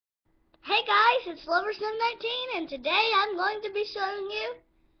it's Lover719, and today I'm going to be showing you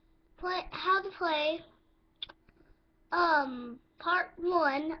how to play part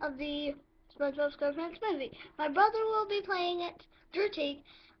 1 of the SpongeBob SquarePants movie. My brother will be playing it, Drew Teague,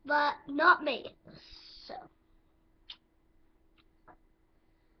 but not me. So,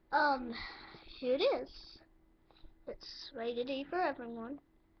 here it is. It's rated E for everyone.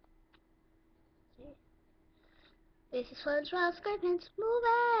 This is SpongeBob SquarePants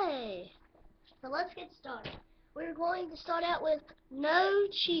movie. So let's get started. We're going to start out with no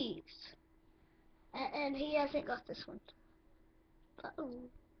cheese. And he hasn't got this one. Uh-oh.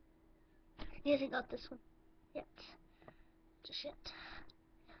 He hasn't got this one yet. Just yet.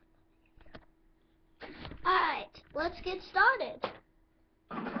 Alright, let's get started.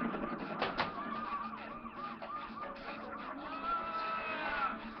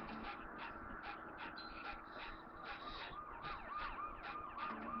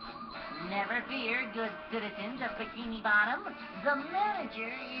 Never fear, good citizens of Bikini Bottom. The manager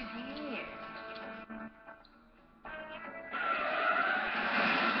is here.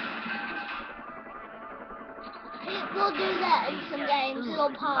 We'll do that in some games.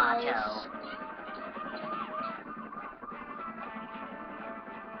 It'll pause.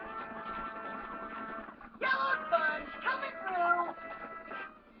 Yellow Sponge coming through.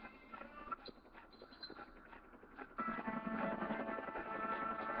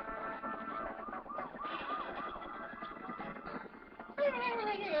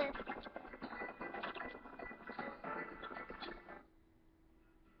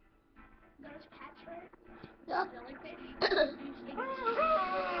 There's Patrick. Yep. Jellyfish.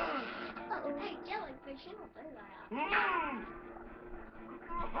 Uh-oh. Hey, jellyfish, you don't do that.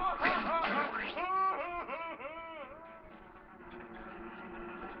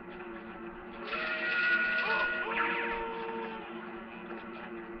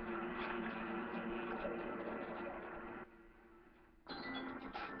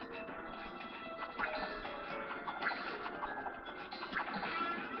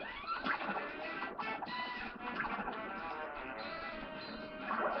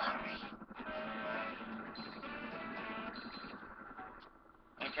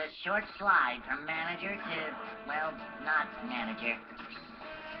 It's a short slide from manager to, well, not manager.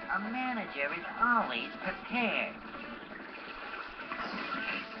 A manager is always prepared.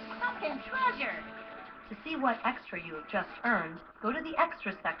 Something treasure! To see what extra you have just earned, go to the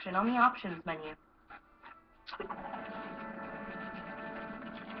Extra section on the Options menu.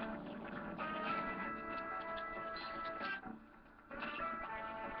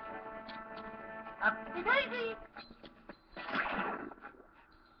 Up-to-daisy!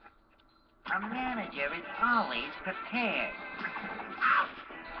 A manager is always prepared.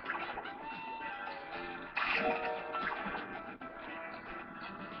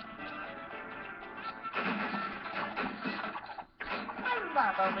 I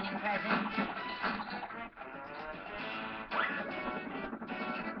love opening presents.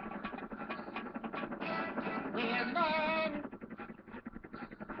 We're men.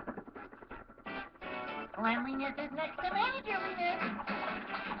 Cleanliness is next to managerliness.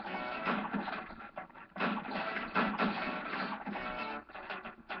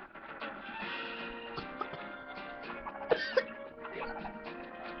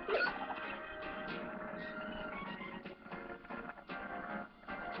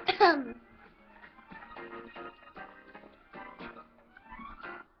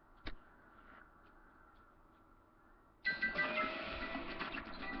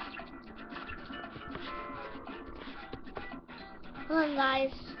 Come on,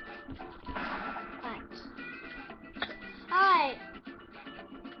 guys. Alright.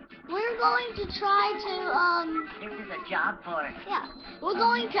 We're going to try to, This is a job for... yeah. We're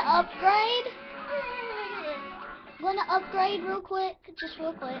going to upgrade. I'm going to upgrade real quick. Just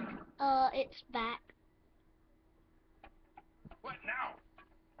real quick. It's back. What now?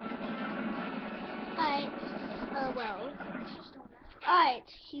 Alright. Well. Alright.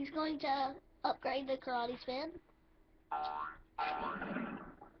 He's going to upgrade the karate spin.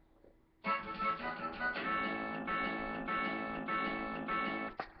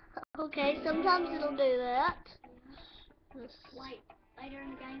 Okay, sometimes it'll do that. Like, later in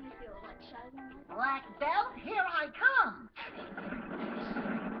the game, if you'll, like, show them. Black belt, here I come!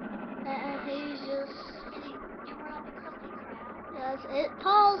 And he's just... You were on the Krusty Krab. Yes, it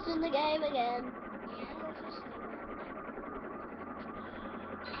paused in the game again.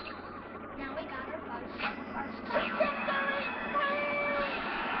 Now we got our first.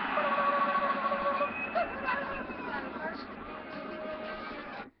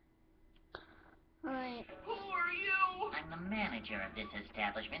 Alright. Who are you? I'm the manager of this establishment.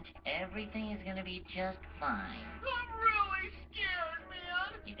 establishment. Everything is gonna be just fine. I'm really scared,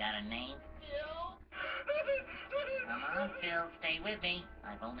 man. You got a name? Phil? Come on, Phil, stay with me.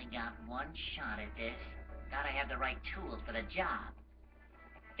 I've only got one shot at this. Gotta have the right tools for the job.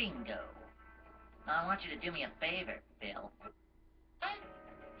 Bingo. Now, I want you to do me a favor, Phil.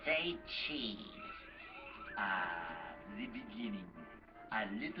 Say cheese. The beginning. A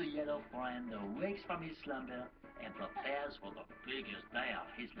little yellow friend wakes from his slumber and prepares for the biggest day of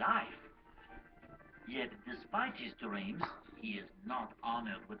his life. Yet, despite his dreams, he is not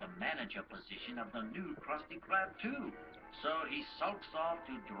honored with the manager position of the new Krusty Krab 2. So he sulks off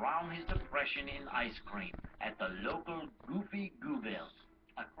to drown his depression in ice cream at the local Goofy Goobells.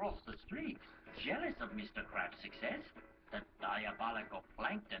 Across the street, jealous of Mr. Krab's success, the diabolical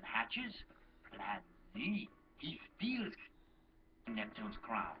Plankton hatches. Plan Z. He steals Neptune's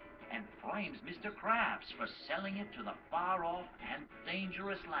crown and frames Mr. Krabs for selling it to the far-off and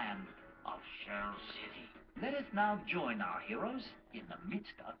dangerous land of Shell City. Let us now join our heroes in the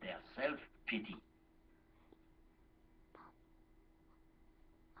midst of their self-pity.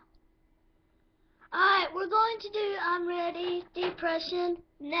 Alright, we're going to do I'm Ready Depression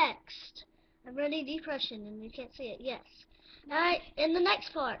next. I'm Ready Depression, and you can't see it, yes. Alright, in the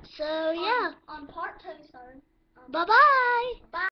next part. So, yeah. On part 2, sir. Bye-bye. Bye.